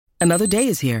Another day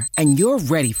is here, and you're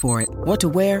ready for it. What to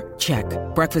wear? Check.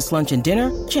 Breakfast, lunch, and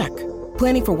dinner? Check.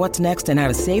 Planning for what's next and how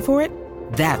to save for it?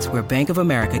 That's where Bank of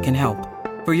America can help.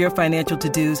 For your financial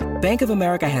to-dos, Bank of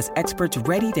America has experts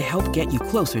ready to help get you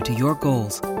closer to your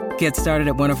goals. Get started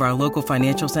at one of our local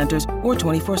financial centers or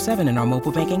 24/7 in our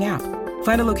mobile banking app.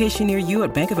 Find a location near you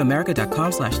at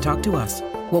bankofamerica.com/talktous.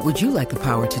 What would you like the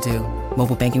power to do?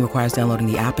 Mobile banking requires downloading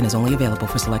the app and is only available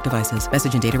for select devices.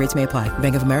 Message and data rates may apply.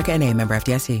 Bank of America NA, member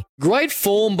FDIC. Great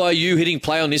form by you hitting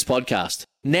play on this podcast.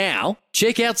 Now,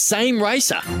 check out Same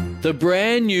Racer, the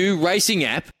brand new racing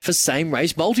app for same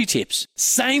race multi-tips.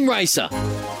 Same Racer.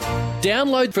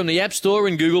 Download from the App Store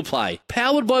and Google Play.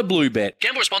 Powered by Bluebet.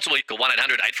 Gamble responsibly. Call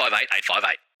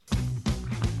 1-800-858-858.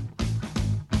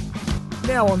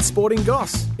 Now on Sporting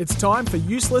Goss, it's time for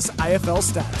useless AFL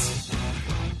stats.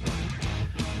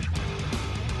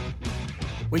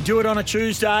 We do it on a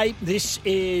Tuesday. This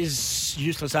is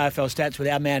Useless AFL Stats with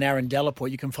our man Aaron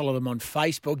Delaport. You can follow them on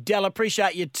Facebook. Del,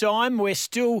 appreciate your time. We're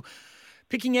still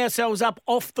picking ourselves up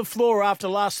off the floor after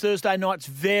last Thursday night's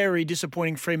very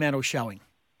disappointing Fremantle showing.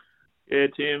 Yeah,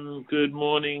 Tim, good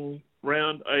morning.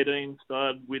 Round 18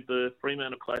 started with the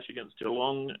Fremantle clash against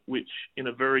Geelong, which in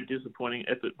a very disappointing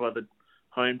effort by the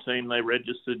home team, they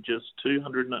registered just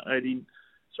 299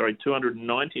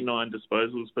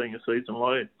 disposals, being a season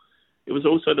low. It was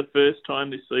also the first time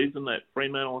this season that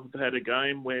Fremantle have had a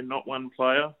game where not one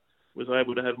player was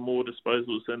able to have more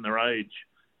disposals than their age.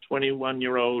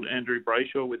 21-year-old Andrew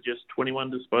Brayshaw with just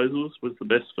 21 disposals was the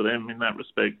best for them in that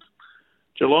respect.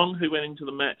 Geelong, who went into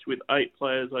the match with 8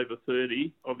 players over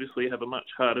 30, obviously have a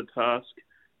much harder task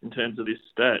in terms of this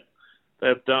stat. They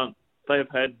have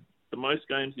had the most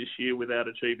games this year without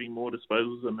achieving more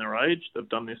disposals than their age. They've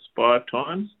done this 5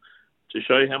 times. To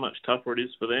show how much tougher it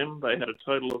is for them, they had a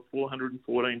total of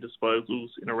 414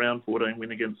 disposals in a round 14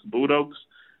 win against the Bulldogs,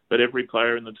 but every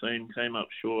player in the team came up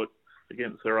short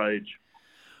against their age.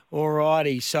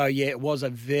 Alrighty, so yeah, it was a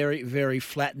very, very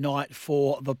flat night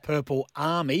for the Purple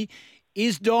Army.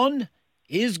 Is Don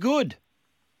good?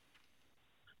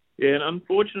 Yeah, an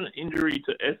unfortunate injury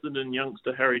to Essendon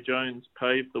youngster Harry Jones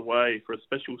paved the way for a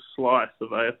special slice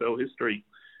of AFL history,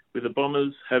 with the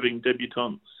Bombers having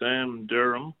debutant Sam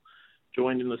Durham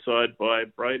joined in the side by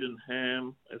Braden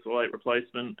Ham as a late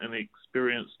replacement and the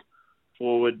experienced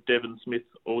forward Devon Smith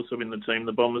also in the team.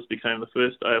 The Bombers became the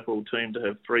first AFL team to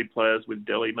have 3 players with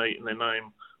deli meat in their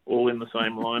name, all in the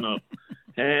same lineup.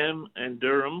 Ham and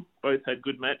Durham both had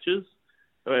good matches.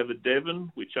 However,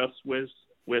 Devon, which us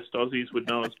West Aussies would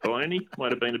know as Poloni,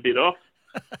 might have been a bit off.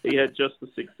 He had just the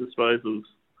 6 disposals.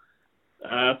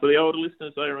 For the older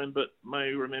listeners, they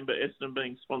may remember Essendon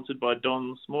being sponsored by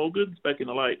Don Smallgoods back in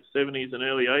the late 70s and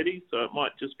early 80s, so it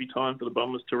might just be time for the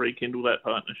Bombers to rekindle that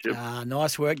partnership.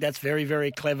 Nice work. That's very,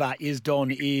 very clever. Don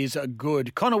is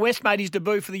good. Connor West made his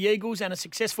debut for the Eagles, and a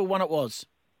successful one it was.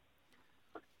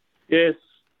 Yes.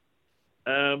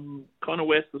 Connor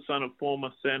West, the son of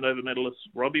former Sandover medalist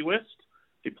Robbie West,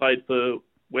 who played for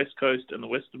West Coast and the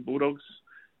Western Bulldogs,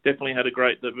 definitely had a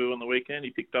great debut on the weekend. He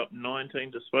picked up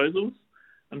 19 disposals.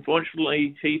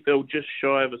 Unfortunately, he fell just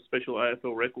shy of a special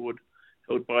AFL record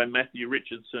held by Matthew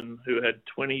Richardson, who had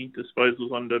 20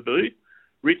 disposals on debut.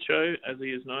 Richo, as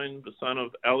he is known, the son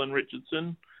of Alan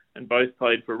Richardson, and both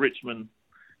played for Richmond.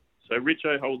 So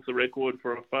Richo holds the record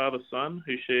for a father-son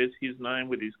who shares his name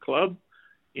with his club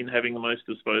in having the most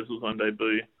disposals on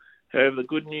debut. However, the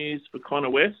good news for Connor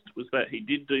West was that he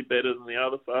did do better than the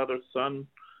other father-son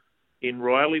in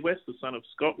Riley West, the son of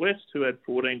Scott West, who had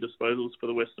 14 disposals for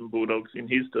the Western Bulldogs in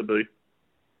his debut.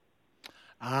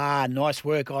 Nice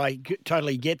work. I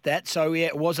totally get that. So, yeah,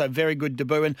 it was a very good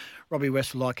debut, and Robbie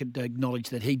West would like to acknowledge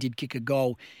that he did kick a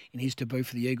goal in his debut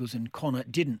for the Eagles, and Connor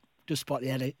didn't, despite they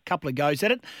had a couple of goes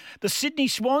at it. The Sydney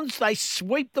Swans, they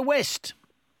sweep the West.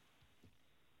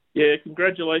 Yeah,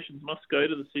 congratulations must go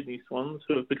to the Sydney Swans,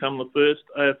 who have become the first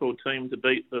AFL team to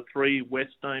beat the 3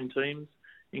 West named teams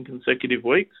in consecutive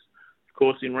weeks. Of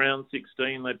course, in round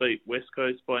 16, they beat West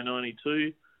Coast by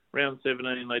 92. Round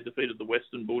 17, they defeated the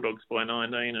Western Bulldogs by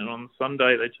 19. And on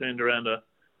Sunday, they turned around a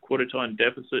quarter-time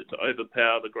deficit to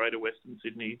overpower the Greater Western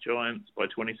Sydney Giants by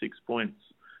 26 points.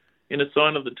 In a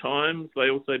sign of the times, they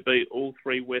also beat all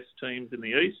 3 West teams in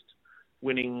the East,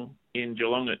 winning in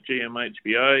Geelong at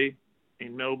GMHBA,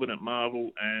 in Melbourne at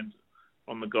Marvel, and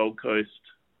on the Gold Coast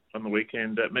on the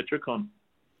weekend at Metricon.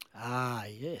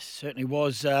 Yes, certainly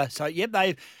was.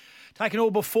 They've taken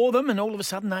all before them, and all of a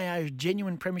sudden they are a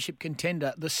genuine premiership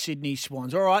contender, the Sydney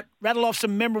Swans. All right, rattle off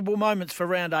some memorable moments for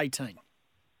round 18.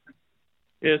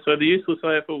 Yeah, so the Useless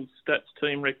AFL Stats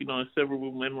team recognised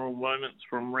several memorable moments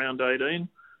from round 18.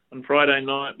 On Friday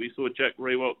night, we saw Jack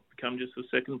Riewoldt become just the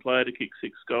second player to kick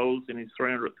 6 goals in his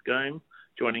 300th game,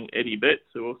 joining Eddie Betts,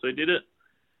 who also did it.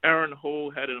 Aaron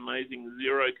Hall had an amazing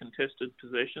 0 contested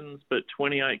possessions, but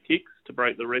 28 kicks to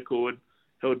break the record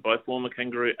held by former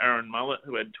Kangaroo Aaron Mullett,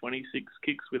 who had 26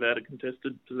 kicks without a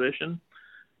contested possession.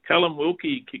 Callum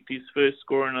Wilkie kicked his first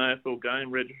score in an AFL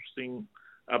game, registering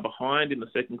behind in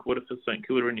the second quarter for St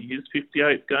Kilda in his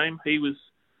 58th game. He was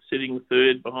sitting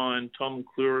third behind Tom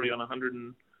Cleary on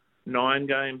 109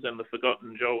 games and the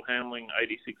forgotten Joel Hamling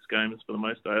 86 games for the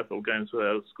most AFL games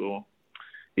without a score.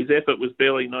 His effort was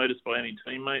barely noticed by any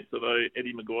teammates, although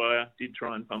Eddie Maguire did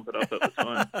try and pump it up at the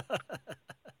time.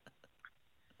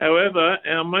 However,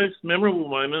 our most memorable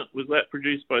moment was that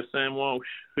produced by Sam Walsh,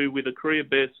 who with a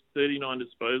career-best 39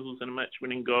 disposals and a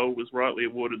match-winning goal was rightly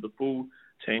awarded the full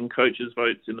 10 coaches'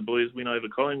 votes in the Blues win over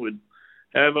Collingwood.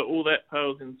 However, all that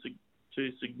pales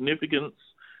into significance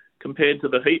compared to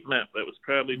the heat map that was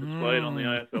proudly displayed on the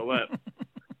AFL app.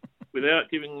 Without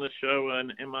giving the show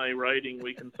an MA rating,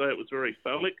 we can say it was very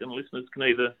phallic, and listeners can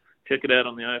either check it out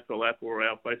on the AFL app or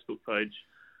our Facebook page.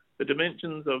 The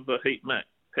dimensions of the heat map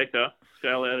pecker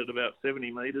scale out at about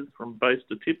 70 metres from base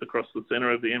to tip across the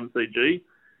centre of the MCG,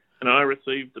 and I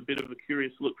received a bit of a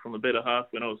curious look from the better half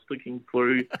when I was flicking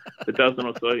through the dozen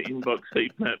or so inbox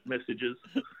heat map messages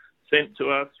sent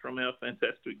to us from our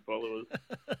fantastic followers.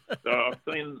 So I've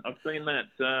seen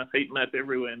that heat map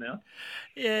everywhere now.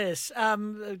 Yes,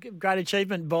 great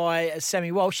achievement by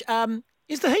Sammy Walsh.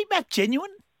 Is the heat map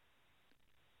genuine?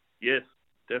 Yes,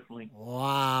 definitely.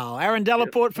 Wow. Aaron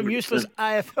Delaporte from Useless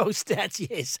AFL Stats.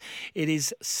 Yes, it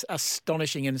is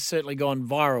astonishing and certainly gone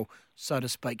viral, so to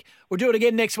speak. We'll do it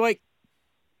again next week.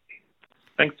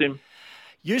 Thanks, Tim.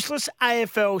 Useless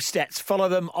AFL Stats. Follow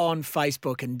them on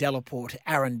Facebook, and Delaporte,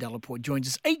 Aaron Delaporte, joins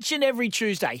us each and every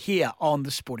Tuesday here on The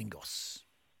Sporting Goss.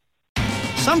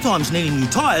 Sometimes needing new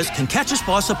tyres can catch us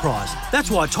by surprise.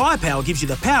 That's why Tyre Power gives you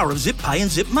the power of zip pay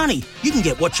and zip money. You can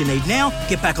get what you need now,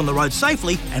 get back on the road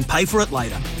safely and pay for it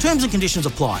later. Terms and conditions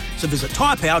apply. So visit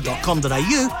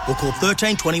tyrepower.com.au or call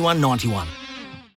 13 21 91.